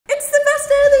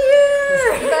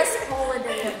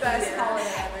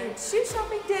shoe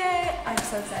shopping day. I'm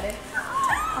so excited.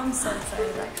 I'm so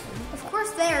excited, actually. Of course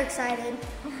they're excited.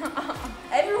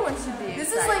 Everyone should be.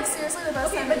 This is like seriously the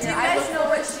best time of year. But do you guys know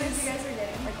what shoes you guys are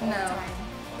getting? Like all the time.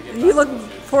 You look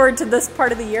forward to this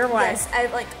part of the year? Why? Yes, I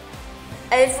like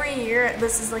every year.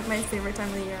 This is like my favorite time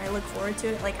of the year. I look forward to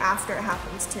it like after it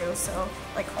happens too. So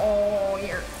like all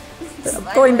year.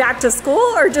 Going back to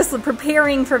school or just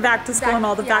preparing for back to school and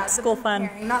all the back to school fun?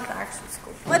 Not the actual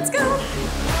school. Let's go.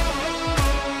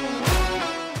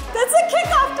 That's a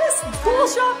kickoff to school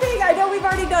shopping. I know we've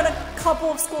already done a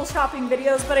couple of school shopping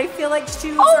videos, but I feel like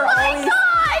shoes are always...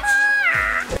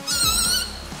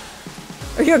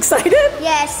 Are you excited?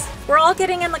 Yes. We're all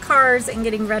getting in the cars and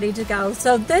getting ready to go.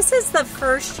 So this is the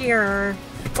first year,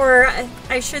 or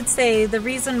I should say the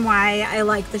reason why I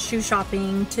like the shoe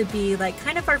shopping to be like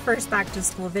kind of our first back to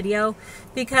school video,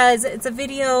 because it's a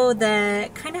video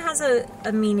that kind of has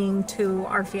a meaning to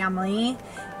our family.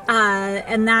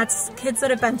 And that's kids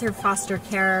that have been through foster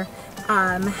care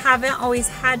haven't always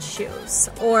had shoes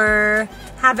or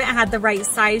haven't had the right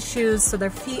size shoes, so their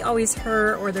feet always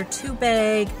hurt or they're too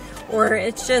big, or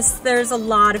it's just there's a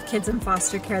lot of kids in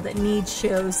foster care that need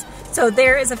shoes. So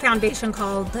there is a foundation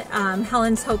called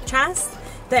Helen's Hope Chest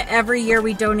that every year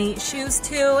we donate shoes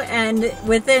to, and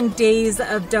within days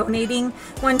of donating,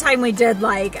 one time we did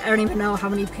like, I don't even know how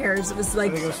many pairs, it was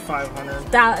like, I think it was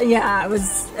 500. That, yeah, it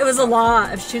was a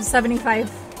lot of shoes, 75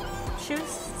 shoes?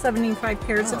 75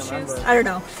 pairs of shoes? I don't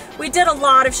know. We did a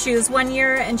lot of shoes one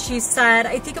year, and she said,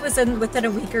 I think it was within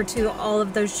a week or two, all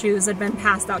of those shoes had been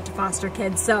passed out to foster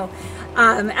kids. So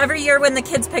every year when the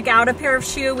kids pick out a pair of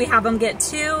shoe, we have them get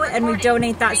two, and we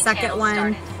donate that second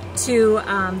one to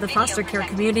the foster care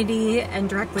community and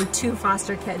directly to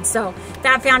foster kids. So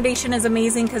that foundation is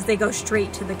amazing because they go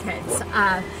straight to the kids.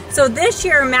 So this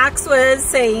year Max was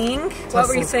saying, what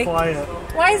were you saying? Quiet.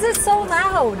 Why is it so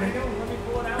loud?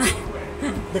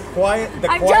 The quiet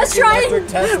electric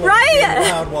Tesla right?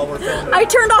 loud while we're filming. I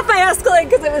turned off my Escalade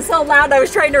because it was so loud. I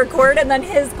was trying to record, and then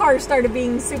his car started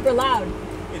being super loud.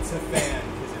 It's a fan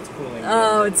because it's cooling.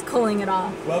 Oh, it's cooling it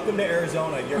off. Welcome to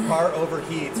Arizona. Your car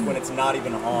overheats when it's not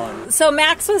even on. So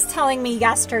Max was telling me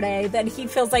yesterday that he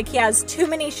feels like he has too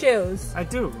many shoes. I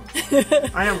do.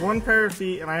 I have one pair of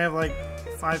feet and I have like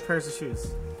 5 pairs of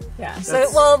shoes. Yeah, so,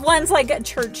 well, one's like a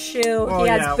church shoe, he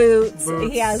has boots,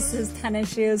 he has his tennis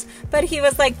shoes, but he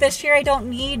was like, this year I don't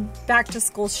need back to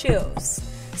school shoes.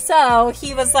 So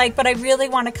he was like, but I really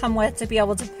want to come with to be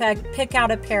able to pick out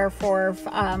a pair for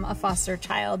a foster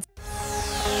child.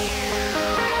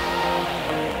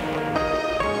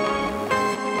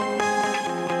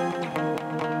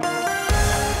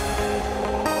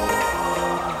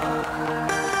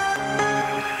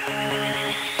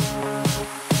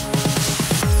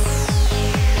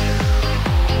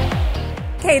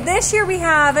 Okay, this year we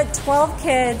have 12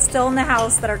 kids still in the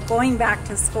house that are going back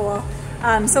to school.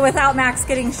 So without Max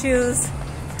getting shoes,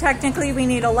 technically we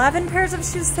need 11 pairs of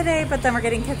shoes today, but then we're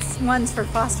getting ones for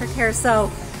foster care. So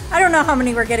I don't know how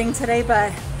many we're getting today,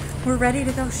 but we're ready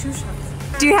to go shoe shopping.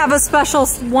 Do you have a special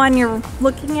one you're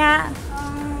looking at?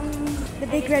 The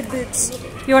big red boots.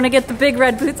 You want to get the big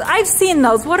red boots? I've seen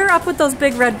those. What are up with those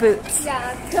big red boots?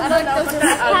 Yeah,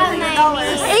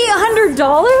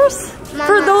 $800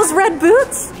 for those red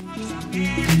boots?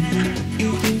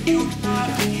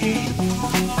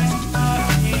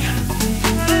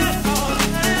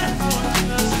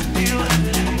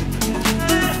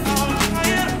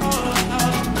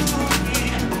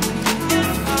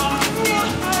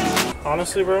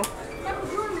 Honestly, bro,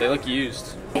 they look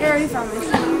used. I already found them.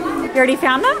 You already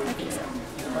found them? I think so.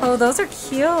 Oh, those are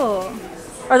cute.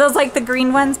 Are those like the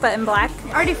green ones but in black?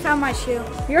 I already found my shoe.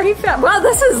 You already found, well,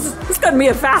 this is gonna be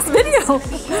a fast video.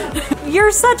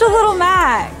 You're such a little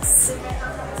Max.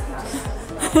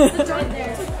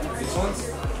 These ones?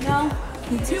 No,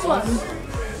 2 of them.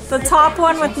 The top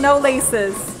one with no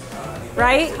laces,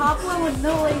 right? Top one with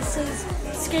no laces,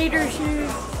 skater shoes.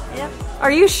 Yep.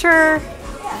 Are you sure?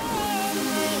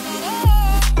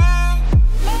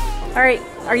 All right,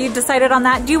 are you decided on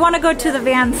that? Do you want to go to the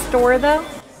van store though?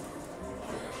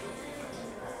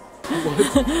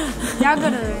 Yeah, I'll go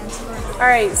to the van store. All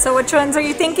right, so which ones are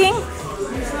you thinking?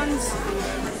 These ones.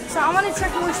 So I want to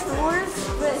check more stores,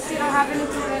 but if you don't have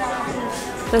anything, then I'll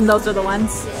have to. Then those are the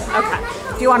ones? Okay.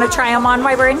 Do you want to try them on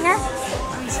while we're in here?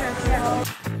 I'm sure, yeah.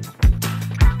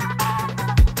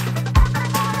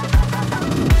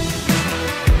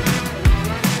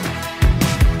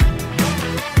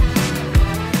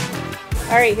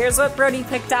 All right, here's what Brody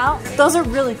picked out. Those are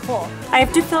really cool. I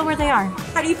have to feel where they are.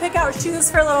 How do you pick out shoes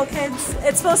for little kids?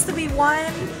 It's supposed to be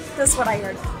this is what I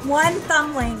heard, 1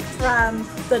 thumb length from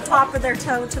the top of their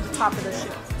toe to the top of the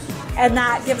shoe. and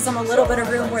that gives them a little bit of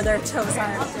room where their toes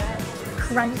aren't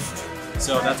crunched.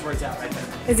 So that's where it's at right there.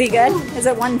 Is he good? Is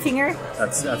it one finger?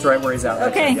 That's right where he's at.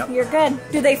 Right Okay, there. Yep. you're good.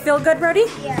 Do they feel good, Brody?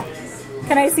 Yeah.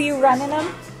 Can I see you running them?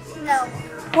 No.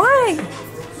 Why?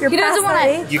 You're He doesn't past want that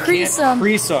age? to You crease can't them.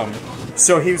 crease them.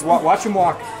 So he's watch him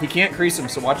walk. He can't crease them,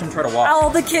 so watch him try to walk. All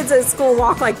the kids at school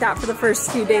walk like that for the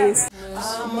first few days.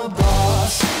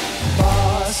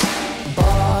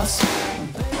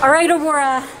 All right,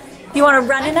 Aurora. You want to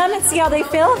run in them and see how they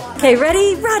feel? Okay,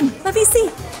 ready? Run. Let me see.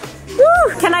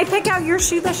 Woo! Can I pick out your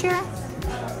shoe this year?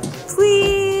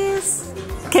 Please.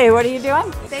 Okay, what are you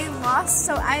doing? They lost,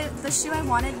 so the shoe I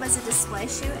wanted was a display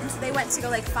shoe, and so they went to go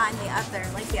like find the other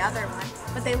one,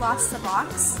 but they lost the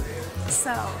box,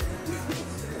 so.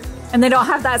 And they don't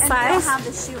have that And they don't size? have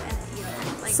the shoe in it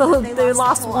either. Like, So they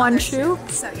lost the whole one other shoe?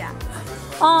 So yeah.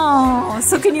 Oh,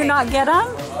 so can you not get them?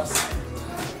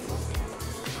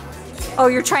 Oh,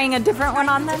 you're trying a different one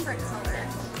on them? Different color.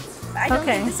 But I don't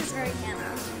Okay. think this is very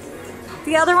Hannah.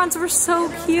 The other ones were so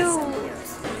cute.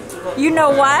 You know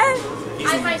what?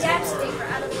 I'm my dad's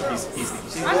favorite out of the girls.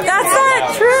 That's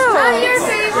not true. I'm your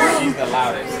favorite. She's the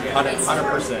loudest.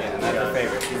 100%. That's her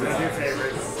favorite. She's gonna do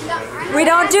favorite. We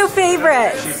don't do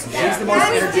favorites. She's the most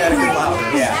energetic and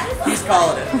loud. Yeah. He's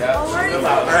calling it. Yeah. All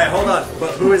right, hold on.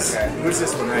 But who's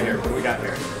this one right here? What do we got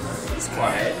here? She's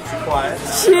quiet. She's quiet.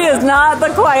 She is not the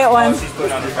quiet one. She's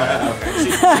put on her okay.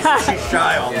 She's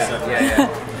shy all of a sudden.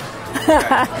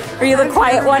 Are you the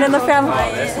quiet one in the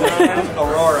family? This one,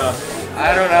 Aurora.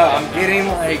 I don't know. I'm getting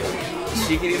like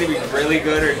she can either be really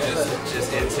good or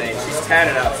just insane. She's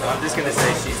tatted up, so I'm just gonna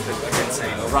say she's the insane.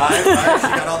 Right, she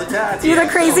got all the tats. You the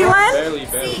crazy one? Barely.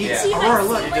 Yeah. Aurora,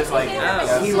 look, you just like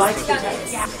he likes the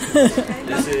tats.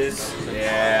 This is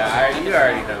you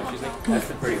already know. She's like that's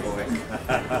the pretty boy.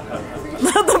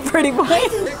 The pretty boy.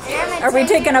 Are we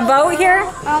taking a vote here?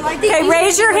 Okay,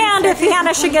 raise your hand if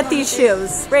Hannah should get these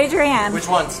shoes. Raise your hand. Which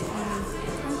ones?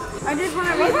 I just want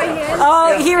to raise my hand.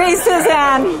 Oh, he raised his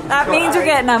hand. That means you're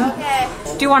getting them.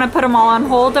 Do you want to put them all on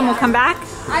hold and we'll come back?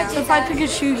 If I pick a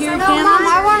shoe here, no, Mom,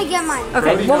 I want to get mine.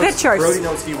 Okay, we'll get yours. Brody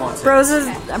knows he wants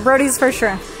it. Brody's for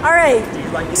sure. All right,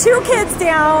 2 kids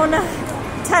down,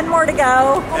 10 more to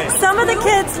go. Some of the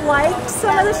kids liked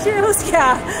some of the shoes,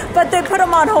 yeah, but they put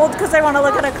them on hold because they want to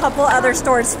look at a couple other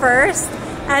stores first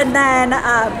and then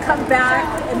come back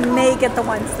and may get the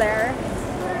ones there.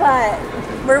 But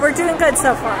we're doing good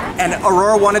so far. And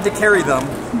Aurora wanted to carry them,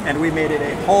 and we made it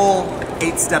a whole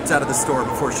 8 steps out of the store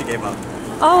before she gave up.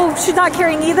 Oh, she's not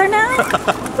carrying either now?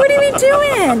 What are we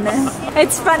doing?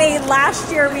 It's funny,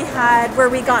 last year we had where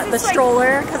we got the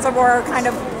stroller because Aurora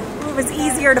it was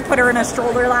easier to put her in a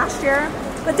stroller last year.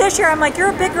 But this year I'm like, you're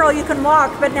a big girl, you can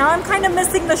walk. But now I'm kind of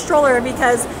missing the stroller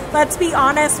because let's be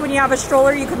honest, when you have a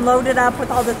stroller, you can load it up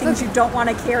with all the things you don't want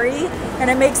to carry.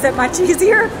 And it makes it much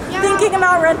easier. Thinking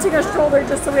about renting a stroller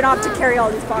just so we don't have to carry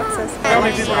all these boxes. How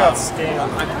many people got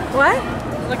scammed? What?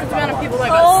 Look at the amount of people that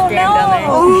got scammed down there.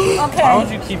 Why Okay. would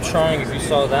you keep trying if you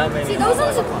saw that many? Those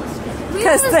ones are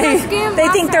Because they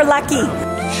think they're lucky.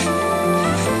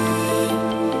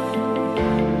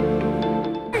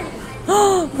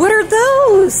 What are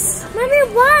those? Maybe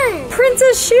one.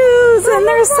 Princess shoes, and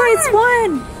they're size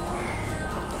 1.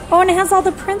 Oh, and it has all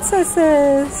the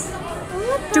princesses.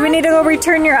 Do we need to go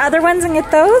return your other ones and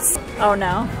get those? Oh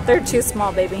no, they're too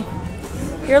small, baby.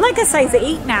 You're like a size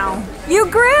 8 now. You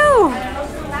grew!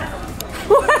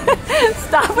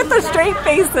 Stop with the straight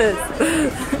faces.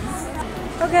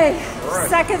 Okay,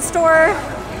 second store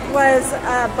was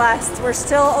a bust. We're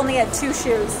still only at 2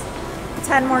 shoes.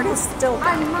 10 more to still go.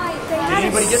 Did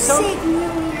anybody get some?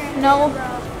 No.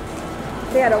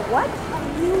 They had a what?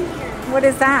 What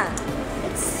is that?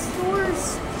 It's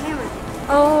store's camera.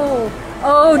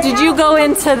 Oh, did you go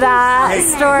into that Hey,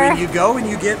 store? when you go and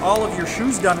you get all of your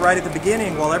shoes done right at the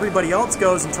beginning while everybody else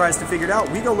goes and tries to figure it out,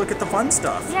 we go look at the fun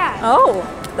stuff. Yeah. Oh,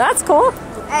 that's cool.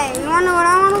 Hey, you want to know what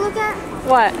I want to look at?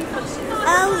 What?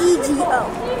 L-E-G-O.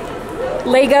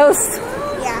 Legos?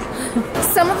 Yeah.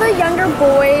 Some of the younger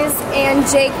boys and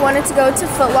Jake wanted to go to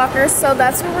Foot Locker, so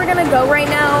that's where we're gonna go right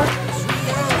now.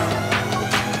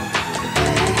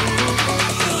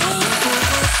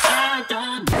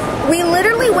 We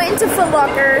literally went to Foot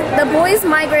Locker. The boys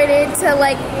migrated to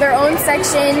like their own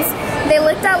sections. They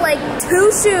looked at like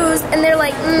 2 shoes and they're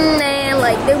like, nah,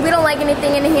 like we don't like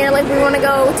anything in here. Like we want to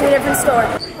go to a different store.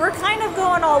 We're kind of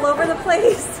going all over the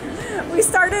place. We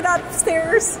started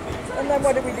upstairs, and then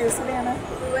what did we do, Savannah?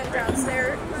 We went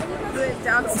downstairs.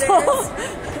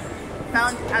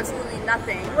 Found absolutely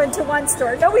nothing. Went to one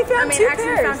store. No, we found 2 actually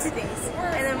pairs. found 2 things.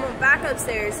 And then went back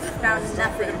upstairs, found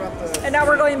nothing. And now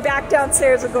we're going back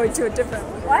downstairs. We're going to a different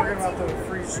one. What? About the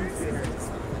free shoe theater.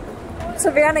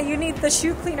 Savannah, you need the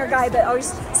shoe cleaner guy that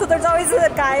always, so there's always a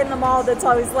guy in the mall that's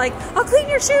always like, I'll clean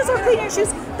your shoes, I'll clean your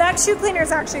shoes. That shoe cleaner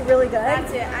is actually really good.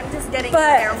 That's it. I'm just getting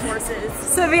But Air Forces.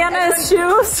 Savannah's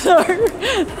shoes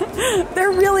are,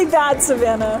 they're really bad,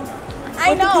 Savannah.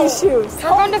 I Look at know. these shoes. We're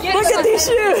going to Look finish at these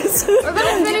shoes. We're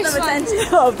going to finish Give them line. attention.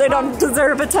 Oh, they don't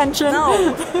deserve attention.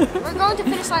 No. We're going to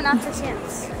finish line after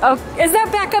chance. Oh, is that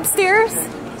back upstairs?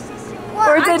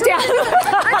 Or is it down?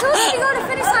 I told you to go to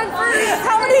finish line first.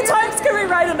 How many times can we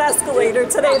ride an escalator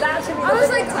today? That should be I was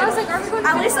like, are we going to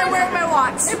At least I'm wearing my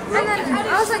watch. And then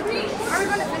I was like, are we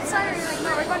going to finish line? Or you're like, no,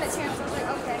 we're going to chance. I was like,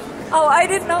 okay. Oh, I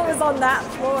didn't know it was on that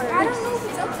floor. I don't know if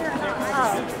it's up there or not.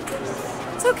 Oh.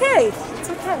 It's okay. It's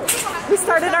okay. We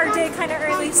started our day kind of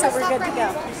early, so we're good to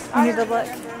go. I need to look.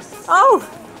 Oh,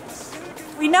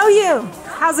 we know you.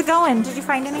 How's it going? Did you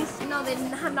find any? No, they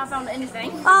have not found anything.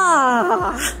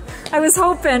 Ah, I was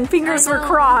hoping. Fingers were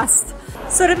crossed.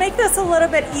 So to make this a little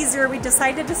bit easier, we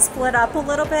decided to split up a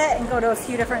little bit and go to a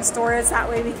few different stores. That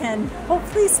way we can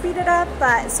hopefully speed it up,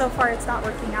 but so far it's not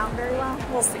working out very well.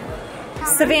 We'll see.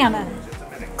 Savannah,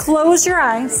 close your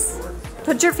eyes.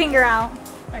 Put your finger out.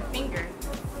 My finger.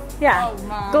 Yeah. Oh,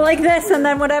 Mom. Go like this, and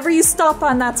then whatever you stop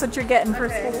on, that's what you're getting for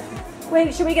school.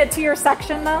 Wait, should we get to your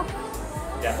section though?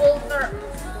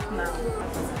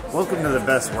 Welcome to the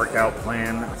best workout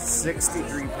plan.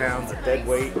 63 pounds of dead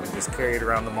weight. You just carry it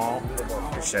around the mall.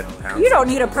 You're shedding pounds. You don't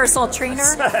need a personal trainer.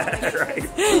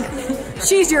 Right.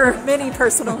 She's your mini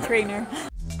personal trainer.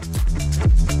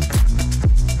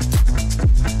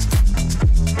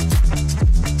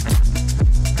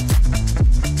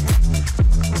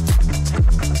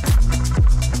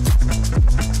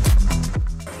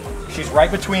 She's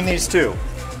right between these two.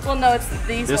 Well, no, it's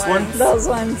these This ones. one? Those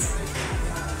ones.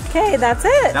 Okay, that's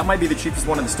it. That might be the cheapest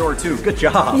one in the store too. Good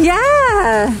job.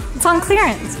 Yeah, it's on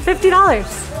clearance. $50.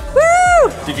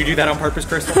 Woo! Did you do that on purpose,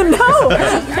 Crystal? No,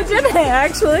 I didn't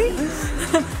actually. I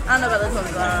don't know about this one,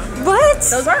 but What?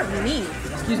 those aren't me.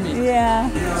 Excuse me. Yeah.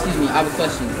 Excuse me. I have a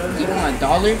question. Do you want a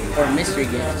dollar or a mystery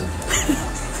gift?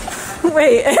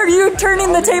 Wait, are you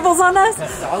turning the tables on us?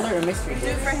 A dollar or mystery Do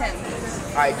gift? it for him.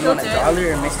 All right. Do you want a dollar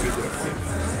or a mystery gift?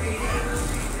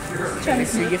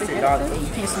 Mystery gift or dollar? Hey, you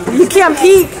can't see. You can't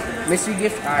peek. Mystery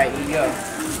gift. All right. Here you go.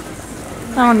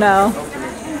 Oh no.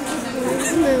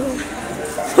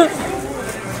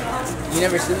 You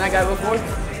never seen that guy before?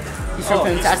 He's from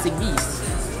Fantastic Beasts.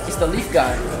 It's the Leaf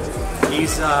guy.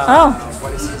 He's Oh,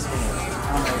 what is his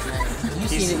name? You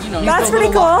seen it? You know. that's the pretty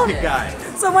little cool. locket guy.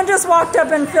 Someone just walked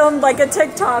up and filmed like a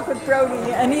TikTok with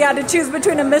Brody, and he had to choose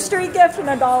between a mystery gift and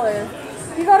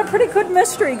 $1. You got a pretty good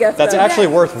mystery gift. That's though. actually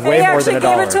worth And way he more than actually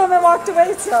 $1. gave it to him and walked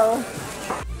away. So.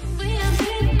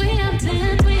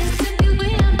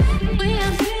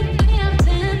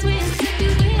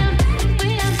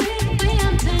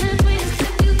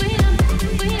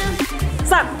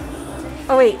 Stop.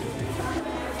 Oh wait.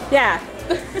 Yeah.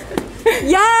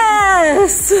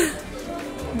 Yes.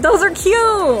 Those are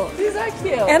cute. These are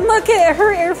cute. And look at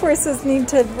her Air Forces need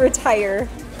to retire.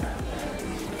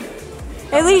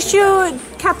 At least you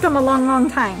kept them a long, long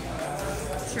time.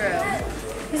 True.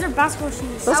 These are basketball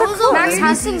shoes. Those are cool. Max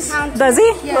has some pounds. Does he?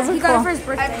 Yeah, Those are he got it cool. for his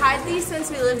birthday. I've had these since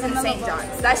we lived in St.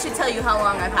 John's. That should tell you how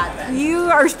long I've had them. You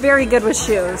are very good with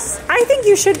shoes. I think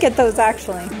you should get those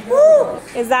actually. Woo!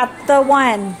 Is that the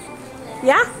one?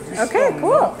 Yeah? Okay,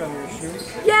 cool.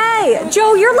 Yay!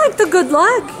 Joe, you're like the good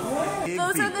luck.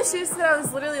 Those are the shoes that I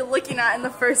was literally looking at in the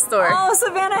first store. Oh,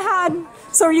 Savannah had.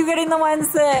 So are you getting the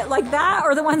ones that like that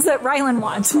or the ones that Rylan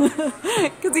wants?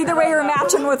 Because either way you're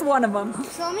matching with one of them.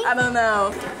 I don't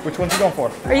know. Which one's he going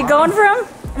for? Are you going for them?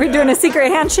 Are we doing a secret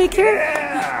handshake here?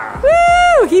 Yeah.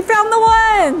 Woo! He found the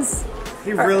ones.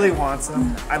 He really wants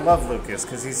them. I love Lucas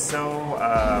because he's so,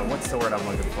 what's the word I'm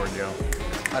looking for, Joe?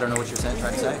 I don't know what you're trying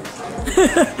to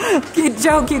say. You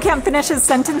joke, you can't finish his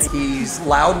sentence. He's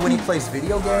loud when he plays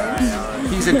video games.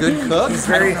 He's a good cook. He's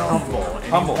very humble. And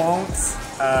Humble. He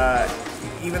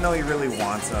won't, even though he really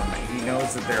wants them, he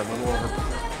knows that they're a little over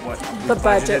what The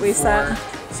budget budgeted we for, set.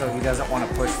 So he doesn't want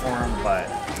to push for them, but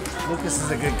Lucas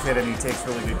is a good kid and he takes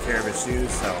really good care of his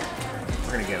shoes, so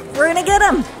we're going to get him. We're gonna get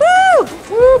him. Woo!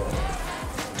 Woo!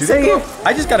 Do they glow?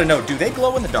 I just gotta know, do they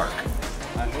glow in the dark?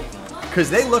 Because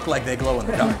they look like they glow in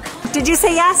the dark. Did you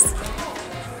say yes?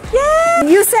 Yeah.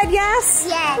 You said yes?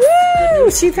 Yes. Woo!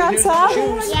 She found some.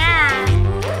 Yeah.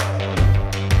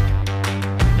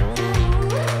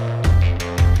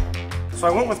 So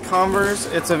I went with Converse.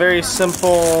 It's a very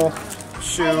simple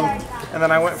shoe. And then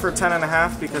I went for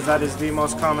 10.5 because that is the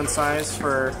most common size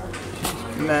for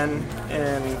men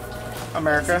in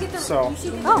America. So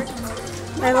Oh.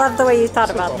 I love the way you thought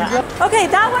about that. Okay,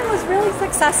 that one was really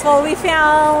successful. We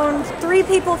found 3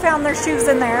 people found their shoes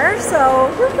in there, so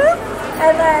whoop, whoop.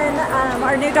 And then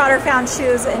our new daughter found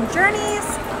shoes in Journeys.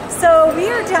 So we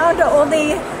are down to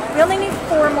we only need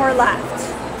 4 more left.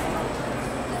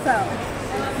 So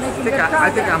making good progress. I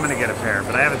think I'm gonna get a pair,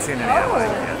 but I haven't seen any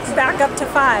yet. Back up to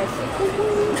 5.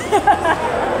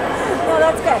 No,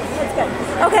 that's good. That's good.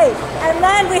 Okay, and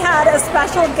then we had a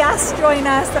special guest join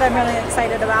us that I'm really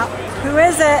excited about. Who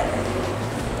is it?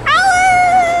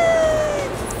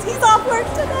 Alex! He's off work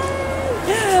today.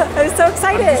 I'm so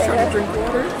excited. I'm just trying to drink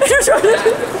water.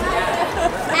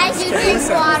 As you drink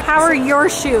water. How are your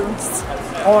shoes?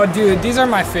 Oh, dude, these are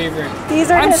my favorite. These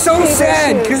are I'm his so favorite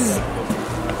sad shoes.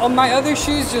 because on my other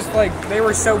shoes, just like they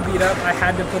were so beat up, I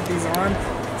had to put these on.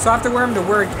 So I have to wear them to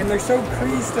work, and they're so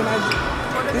creased. And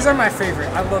these are my favorite.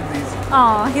 I love these.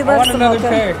 Oh, he loves the another mocha.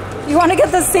 pair. You want to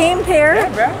get the same pair? Yeah,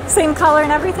 bro. Same color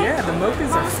and everything? Yeah, the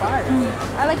mochas are fire.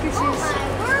 I like your shoes.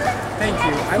 Thank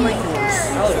you. I like yours.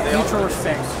 Mutual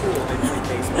respect.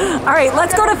 All right,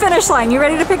 let's go to finish line. You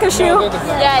ready to pick a shoe?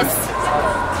 Yes.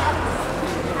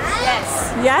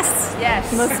 Yes. Yes?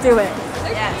 Yes. Let's do it.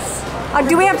 Yes.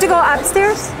 Do we have to go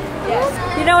upstairs?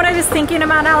 Yes. You know what I was thinking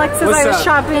about, Alex, as I was up?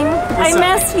 shopping?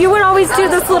 You would always do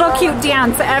this little cute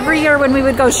dance every year when we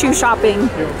would go shoe shopping.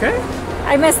 You okay?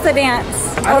 I missed the dance.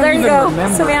 I Oh, there don't you even go.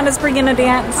 remember. Savannah's bringing a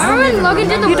dance. Logan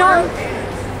did the You don't.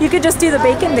 You could just do the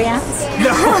bacon dance.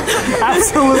 No,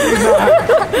 absolutely not.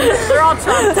 They're all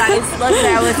traumatized. Luckily,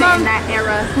 I wasn't in that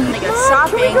era when they go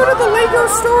shopping. Can we go to the Lego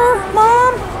store?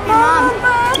 Mom?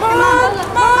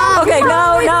 Okay,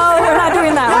 no, we're not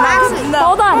doing that.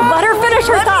 Hold on, let her finish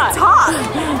her thought.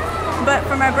 But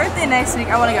for my birthday next week,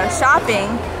 I want to go shopping.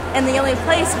 And the only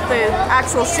place with the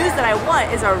actual shoes that I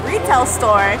want is a retail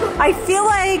store. I feel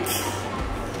like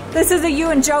this is a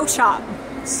you and Joe shop,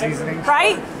 Seasoning.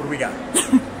 right? What do we got?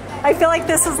 I feel like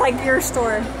this is like your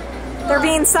store. They're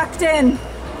being sucked in.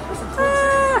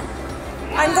 Ah,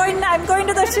 I'm going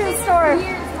to the shoe store.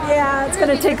 Yeah, it's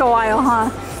gonna take a while,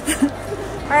 huh?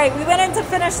 All right, we went into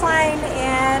finish line,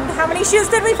 and how many shoes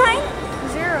did we find?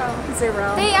 0.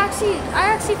 I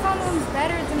actually found ones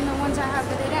better than the ones I have,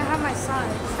 but they didn't have my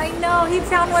size. I know, he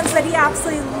found ones that he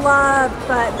absolutely loved,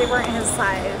 but they weren't his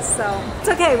size, so. It's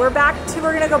okay, we're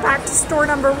gonna go back to store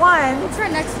number 1. We'll try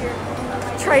next year.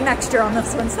 Try next year on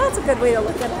this one, so that's a good way to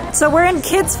look at it. So we're in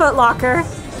Kids Foot Locker,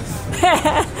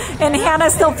 and Hannah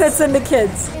still fits into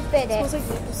kids. It fit it.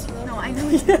 No, I know.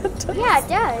 Yeah, it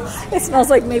does. It smells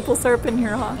like maple syrup in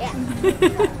here, huh? Yeah.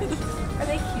 Are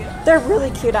they cute? They're really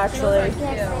cute, actually. Yes,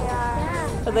 they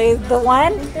are. Are they the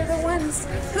one? They're the ones.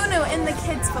 Who knew in the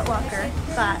kids' Foot Locker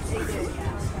that they do?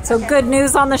 So good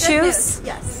news on the shoes? News.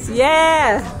 Yes.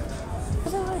 Yeah.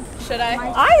 Should I?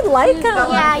 I like them.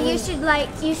 Yeah, you should get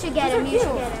him. You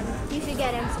should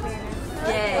get him. Savannah.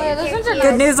 Yay. Those ones are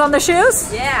Good news on the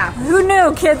shoes? Yeah. Who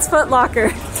knew Kids Foot Locker?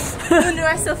 Who knew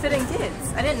I still fit in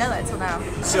kids? I didn't know that till now.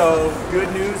 So, good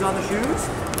news on the shoes?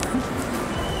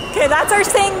 Okay, that's our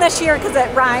saying this year because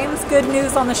it rhymes. Good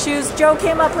news on the shoes. Joe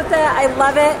came up with it. I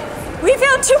love it. We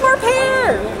found 2 more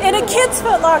pair in a Kids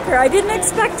Foot Locker. I didn't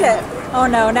expect it. Oh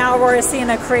no, now we're seeing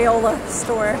a Crayola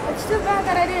store. It's too bad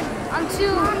that I didn't.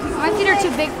 My feet are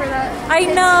too big for that. I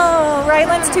know,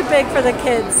 Ryland's too big for the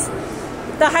kids.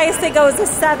 The highest they go is a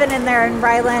 7 in there, and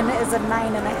Ryland is a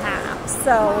 9.5.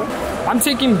 So I'm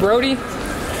taking Brody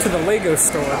to the Lego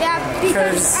store. Yeah,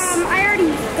 because I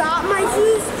already got my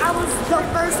shoes. I was the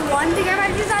first one to get my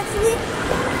shoes actually.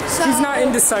 So He's not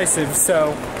indecisive,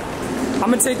 so I'm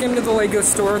gonna take him to the Lego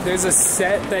store. There's a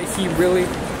set that he really.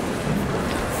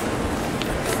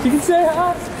 You can say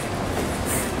hi.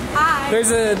 Hi.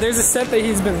 There's a set that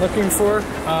he's been looking for.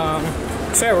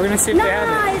 So yeah, we're gonna see if they have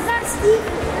it. Is that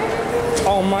Steve?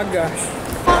 Oh my gosh.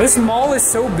 This mall is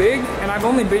so big, and I've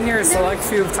only been here a select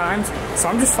few of times, so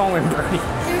I'm just following Brody.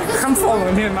 I'm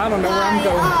following him. I don't know where I'm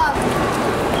going.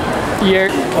 Yeah.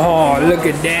 Oh, look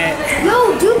at that.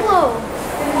 Yo, Duplo.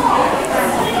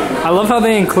 I love how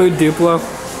they include Duplo.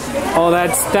 Oh,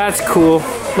 that's cool.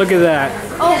 Look at that.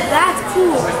 Oh, that's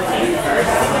cool.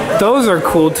 Those are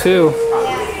cool too.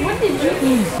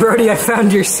 Brody, I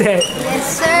found your set.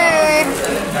 Yes, sir.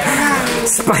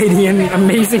 Spidey and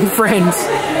Amazing Friends.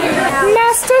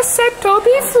 Master said don't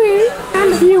be free,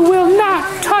 and you will not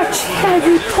touch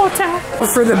Harry Potter. But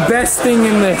for the best thing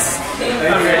in this,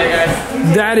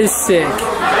 that is sick.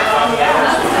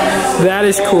 That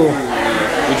is cool.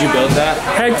 Would you build that?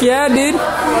 Heck yeah, dude.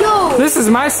 Yo. This is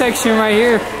my section right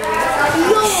here.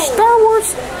 Yo. Star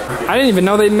Wars. I didn't even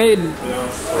know they made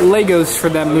Legos for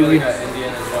that movie.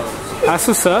 That's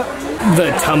what's up.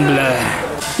 The Tumbler.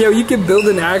 Yo, you can build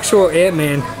an actual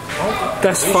Ant-Man.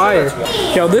 That's fire.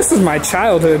 Yo, this is my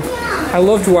childhood. I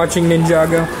loved watching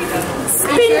Ninjago.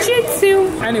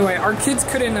 Spinjitzu. Anyway, our kids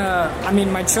couldn't,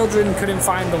 my children couldn't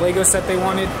find the Lego set they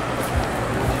wanted.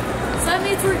 So that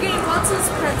means we're getting Wetzel's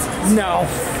pretzels. No,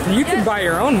 you can buy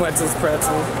your own Wetzel's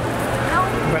pretzels.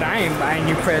 But I ain't buying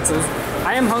you pretzels.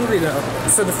 I am hungry though,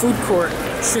 so the food court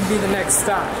should be the next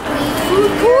stop.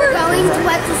 Food court? Going to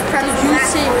Wetzel's pretzels. You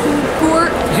say food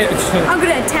court? I'm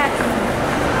gonna attack you.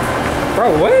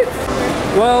 Bro, what?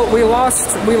 Well, we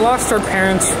lost our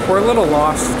parents. We're a little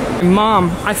lost.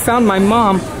 Mom, I found my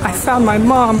mom. I found my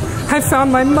mom. I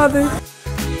found my mother.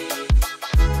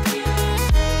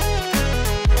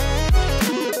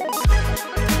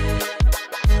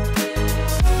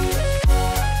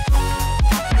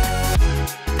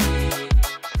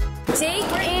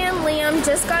 Jake and Liam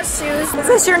just got shoes. Is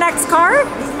this your next car?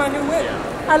 This is my new whip.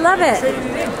 I love it. Traded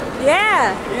it in.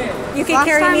 Yeah. You can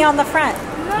carry me on the front.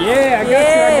 Yeah,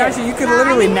 I got you. You could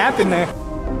literally nap in there.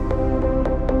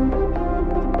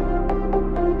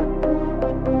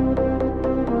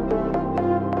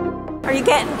 Are you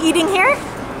eating here?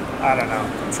 I don't know.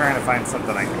 I'm trying to find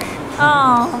something I can eat.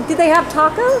 Oh, do they have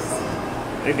tacos?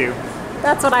 They do.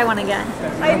 That's what I want to get.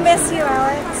 I miss you,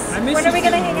 Alex. I miss when you are we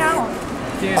going to too. hang out?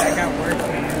 Yeah, I got work,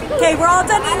 man. Okay, we're all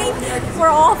done eating. We're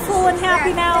all full and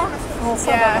happy now. Well,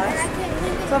 some of us.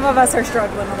 Some of us are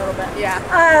struggling a little bit. Yeah.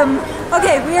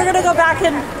 Okay, we are going to go back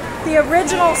in the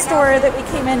original store that we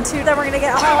came into. Then we're going to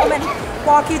get home and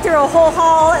walk you through a whole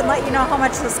haul and let you know how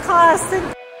much this costs.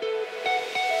 And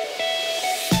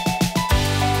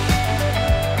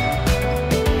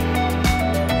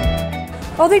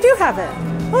oh, they do have it.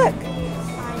 Look.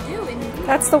 I do.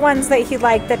 That's the ones that he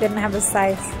liked that didn't have his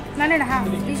size.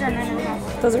 9.5. These are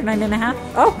 9.5. Those are 9.5?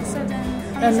 Oh. So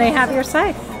Then they have your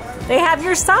size. They have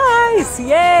your size!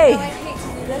 Yay! I hate to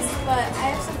do this, but I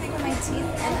have something in my teeth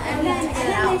and I need to get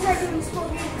it out.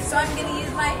 So I'm gonna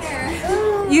use my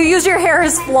hair. You use your hair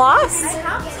as floss? I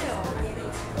have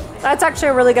to. That's actually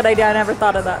a really good idea. I never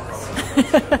thought of that.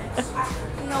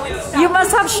 No, it's You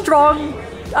must have strong...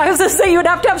 I was going to say you would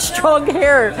have to have strong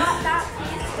hair. not that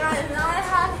piece, guys. Now I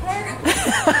have hair.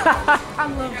 I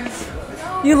love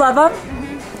this. You love them?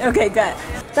 Okay, good.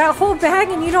 That whole bag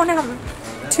and you don't have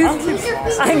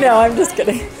toothpaste. I know, I'm just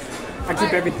kidding. I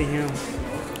keep everything else.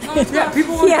 Yeah,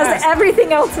 people He always has ask.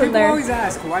 everything else in People there. always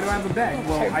ask, why do I have a bag?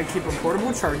 Well, I keep a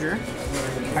portable charger.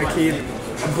 I keep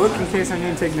a book in case I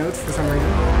need to take notes for some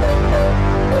reason.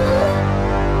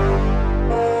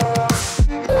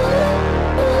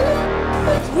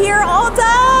 We are all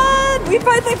done! We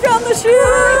finally found the shoes!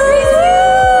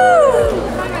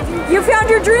 You found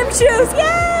your dream shoes!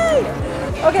 Yay!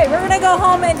 Okay, we're gonna go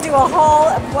home and do a haul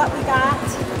of what we got.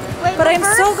 But I'm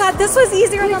so glad this was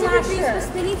easier than last year.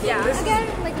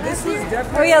 This was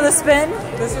definitely, Oh yeah, the spin.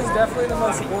 this was definitely the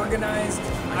most organized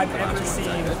I've ever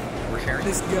seen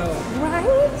this go. Right?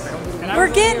 And I We're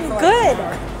was only getting here for like good. an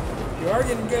hour. You are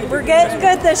getting good. We're getting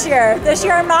good this year. This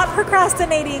year I'm not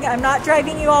procrastinating. I'm not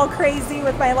driving you all crazy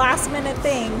with my last minute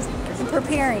things. I'm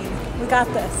preparing. We got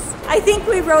this. I think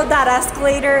we rode that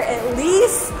escalator at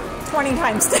least 20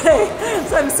 times today.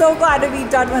 So I'm so glad to be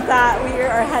done with that. We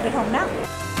are headed home now.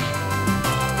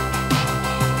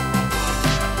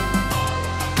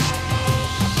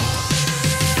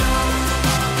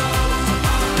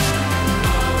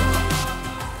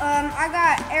 I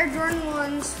got Air Jordan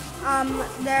 1s.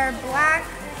 They're black,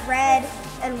 red,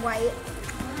 and white.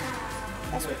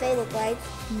 That's what they look like.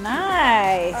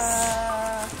 Nice.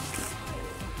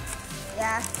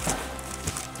 Yeah.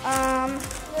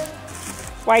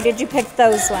 Why did you pick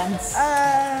those ones?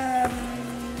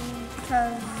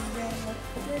 Because they look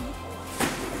good.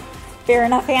 Fair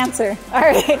enough answer. All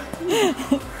right.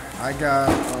 I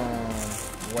got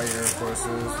white Air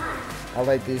Forces. I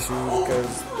like these shoes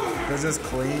because they're just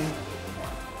clean.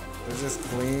 They're just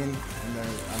clean, and they're,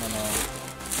 I don't know,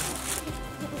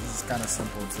 it's just kind of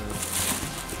simple too.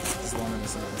 Just wanted to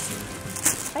say this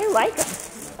shit. I like them.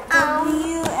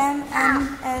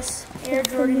 WMMS Air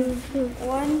Jordan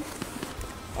 1.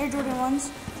 Air Jordan 1s.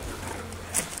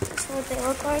 That's what they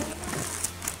look like.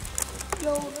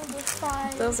 Yo, number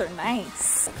 5. Those are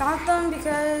nice. Got them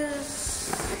because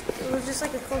it was just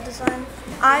like a cool design.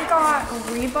 I got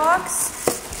Reeboks.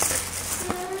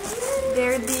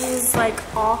 They're these like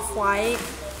off-white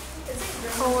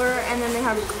color, and then they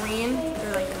have green.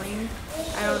 They're like green.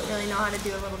 I don't really know how to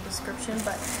do a little description,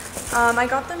 but I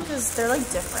got them because they're like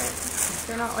different.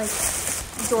 They're not like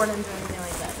Jordans or anything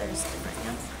like that. They're just different.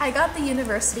 Yeah. I got the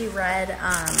University Red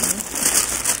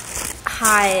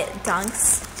high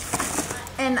dunks,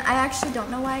 And I actually don't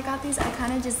know why I got these. I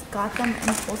kind of just got them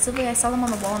impulsively. I saw them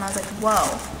on the wall and I was like,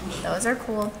 whoa, those are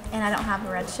cool. And I don't have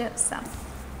a red shoe, so.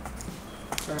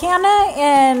 Hannah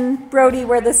and Brody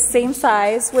were the same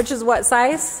size, which is what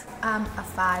size? A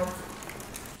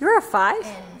 5. You're a 5?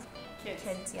 And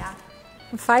kids, yeah.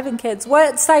 5 and kids.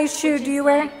 What size shoe do you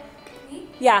wear? Me?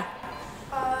 Yeah.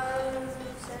 7.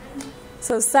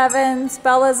 So 7s.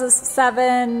 Bella's a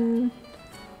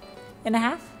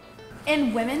 7.5.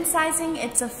 In women's sizing,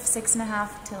 it's a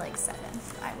 6.5 to like 7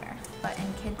 I wear. But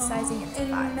in kids sizing, it's a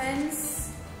 5. In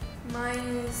men's, mine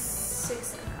is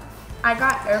 6.5. I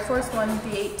got Air Force One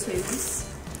V82s.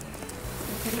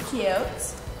 They're pretty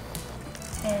cute.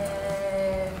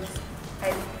 And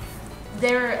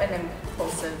they're an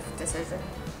impulsive decision.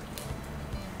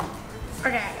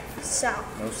 Okay, so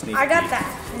No sneak I got peek. that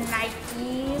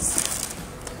Nikes.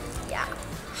 Yeah.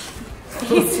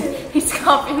 He's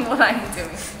copying what I'm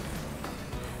doing.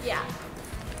 Yeah.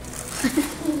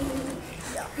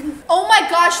 Oh my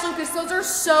gosh, Lucas, those are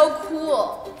so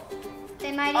cool.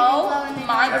 They might even glow in the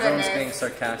my dark. Everyone's being goodness.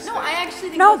 sarcastic. No, I actually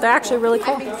think No, those they're are actually cool. really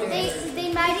cool. I'm being serious.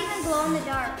 They might even glow in the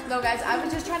dark. No, guys, I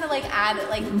was just trying to like add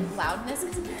like loudness.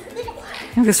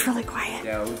 It was really quiet.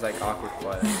 Yeah, it was like awkward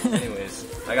quiet. Anyways,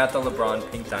 I got the LeBron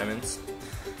pink diamonds.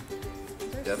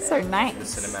 Yep. Those are The nice.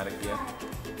 cinematic view.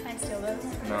 I steal those.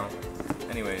 No.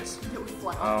 Anyways,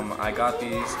 I got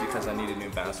these because I needed new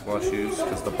basketball shoes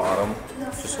because the bottom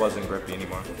just wasn't grippy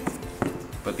anymore.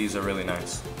 But these are really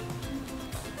nice.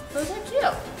 Those are cute.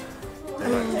 They're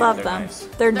nice. Love They're them. nice.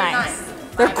 They're They're nice. nice.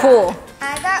 They're My cool.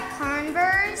 I got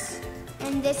Converse,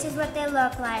 and this is what they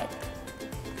look like.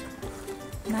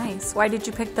 Nice. Why did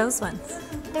you pick those ones?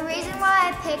 The reason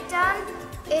why I picked them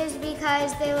is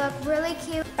because they look really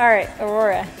cute. All right,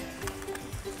 Aurora.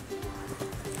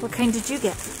 What kind did you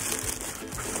get?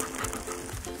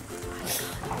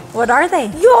 What are they?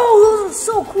 Yo, those are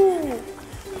so cool.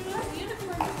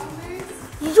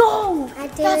 Yo,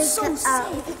 that's so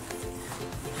sick.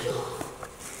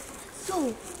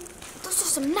 Yo, those are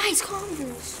some nice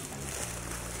Converse.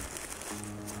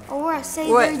 Or I say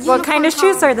What kind of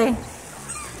shoes are they?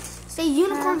 Say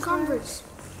unicorn Converse.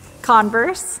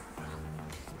 Converse?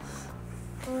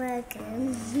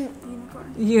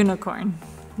 Unicorn.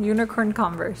 Unicorn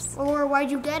Converse. Or why'd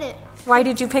you get it? Why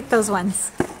did you pick those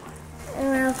ones?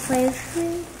 Well,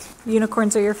 favorite.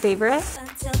 Unicorns are your favorite?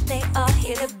 Until they all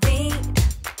hit a beat.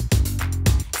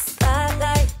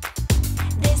 Spotlight,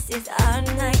 this is our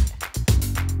night.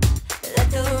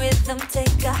 Let the rhythm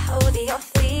take a hold of your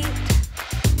feet.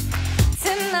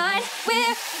 Tonight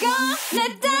we're gonna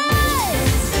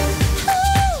dance.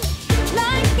 Ooh,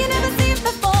 like you never seen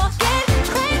before. Get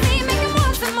crazy, make it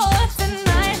more and more.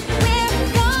 Tonight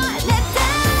we're gonna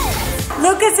dance.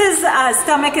 Lucas's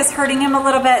stomach is hurting him a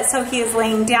little bit, so he is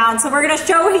laying down. So we're gonna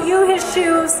show you his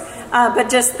shoes, but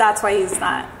just that's why he's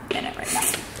not in it right now.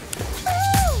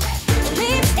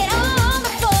 Leave it all on the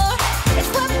floor. It's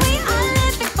what we are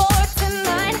living for.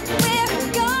 Tonight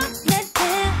we're gonna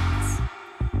dance.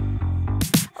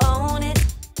 Own it.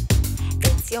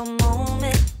 It's your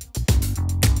moment.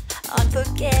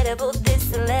 Unforgettable,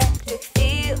 this electric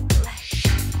feel.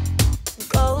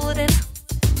 Golden,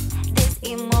 this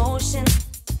emotion.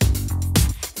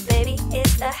 Baby,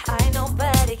 it's a high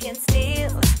nobody can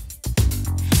steal.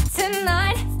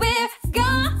 Tonight we're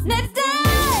gonna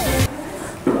dance.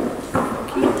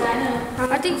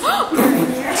 I think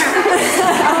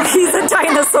He's a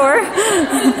dinosaur. We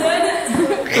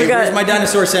got Here's my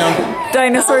dinosaur sound.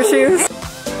 dinosaur shoes.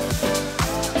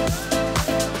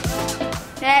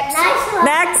 next.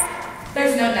 Next.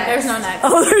 There's no next. There's no next.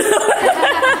 Oh, there's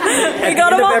we got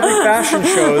them all. Every fashion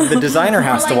show, the designer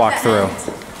has to walk through.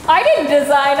 I didn't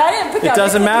design. I didn't pick It out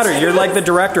doesn't the matter. You're like the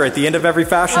director. At the end of every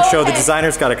fashion show, the Okay.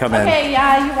 designer's got to come in. Okay,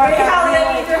 yeah, you are. Hey, Allie,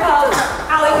 I need your help.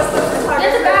 Allie was the photographer.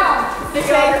 It's about The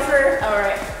photographer. All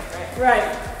right. Right.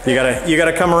 You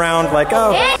gotta come around like,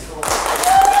 oh.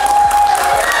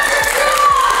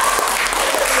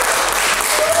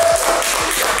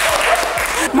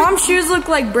 Mom's shoes look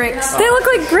like bricks. They look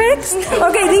like bricks.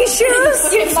 Okay, these shoes.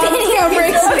 Standing on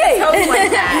bricks. Okay,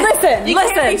 listen. You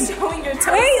can't be showing your toes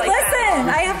Wait, like listen.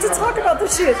 I have to talk about the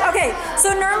shoes. Okay, so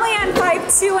normally I'm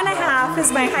 5'2.5"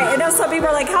 is my height. I know some people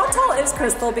are like, how tall is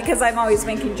Crystal? Because I'm always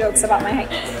making jokes about my height.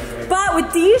 But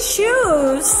with these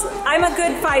shoes, I'm a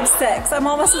good 5'6". I'm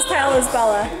almost as tall as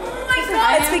Bella. Oh my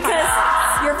God. It's because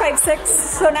you're 5'6",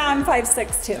 so now I'm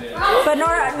 5'6" too. But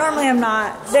normally I'm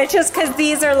not. It's just because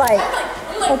these are like,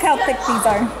 look how thick these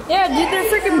are. Yeah, dude, they're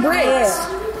freaking bricks.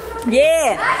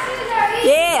 Yeah.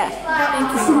 Yeah.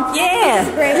 Yeah.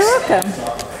 You're welcome.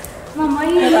 Mom, why I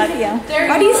love you.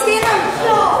 do you stand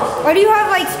up? Why do you have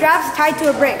like straps tied to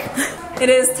a brick? It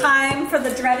is time for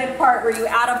the dreaded part where you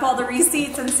add up all the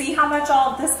receipts and see how much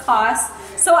all of this costs.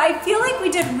 So I feel like we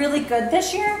did really good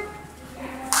this year.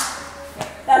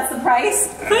 That's the price.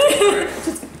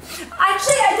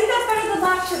 Actually, I think that's better than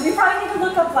last year. We probably need to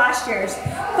look up last year's.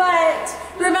 But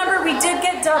remember, we did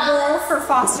get double for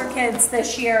foster kids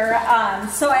this year.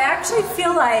 So I actually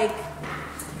feel like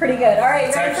pretty good. All right,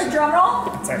 you ready for drum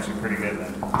roll? It's actually pretty good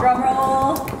then. Drum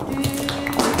roll.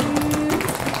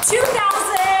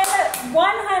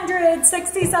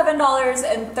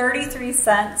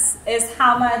 $2,167.33 is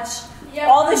how much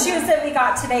all the shoes that we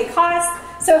got today cost.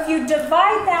 So if you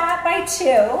divide that by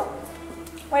 2,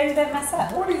 why did I mess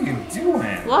up? What are you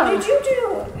doing? What did you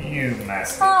do? You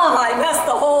messed it. Oh, I messed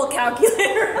the whole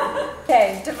calculator up.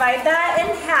 Okay, divide that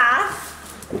in half.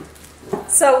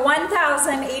 So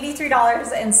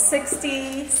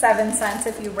 $1,083.67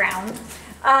 if you round.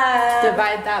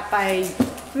 Divide that by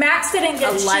Max didn't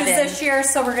get 11. shoes this year,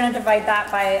 so we're gonna divide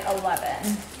that by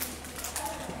 11.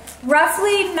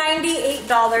 Roughly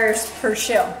 $98 per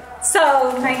shoe.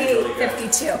 So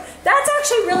 $98.52. That's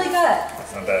actually really good.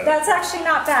 That's not bad. That's actually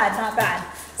not bad, not bad.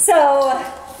 So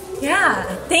yeah,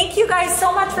 thank you guys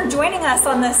so much for joining us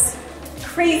on this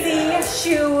crazy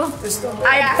shoe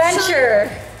adventure.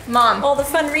 Mom, All the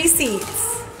fun receipts.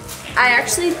 I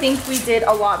actually think we did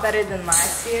a lot better than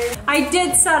last year. I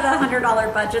did set a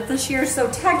 $100 budget this year, so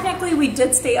technically we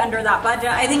did stay under that budget.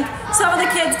 I think some of the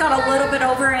kids got a little bit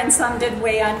over and some did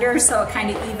way under, so it kind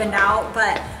of evened out,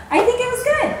 but I think it was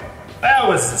good. That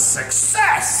was a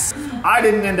success! I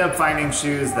didn't end up finding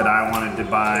shoes that I wanted to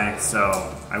buy, so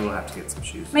I will have to get some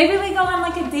shoes. Maybe we go on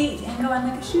like a date and go on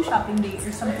like a shoe shopping date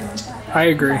or something like that. I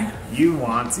agree. You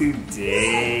want to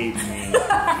date me.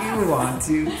 You want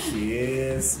to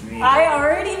kiss me. I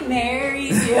already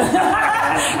married you.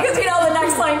 Because you know the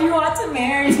next line, you want to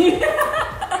marry me.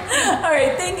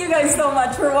 Alright, thank you guys so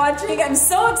much for watching. I'm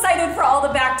so excited for all the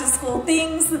back to school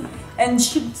things and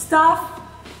stuff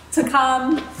to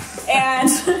come. And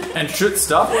should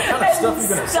stuff? What kind of stuff are you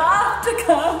gonna say? Stuff to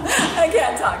come. I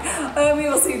can't talk. We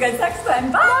will see you guys next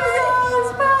time.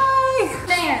 Bye guys. Bye.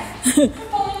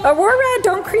 Aurora,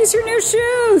 don't crease your new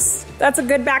shoes. That's a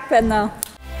good back bend though.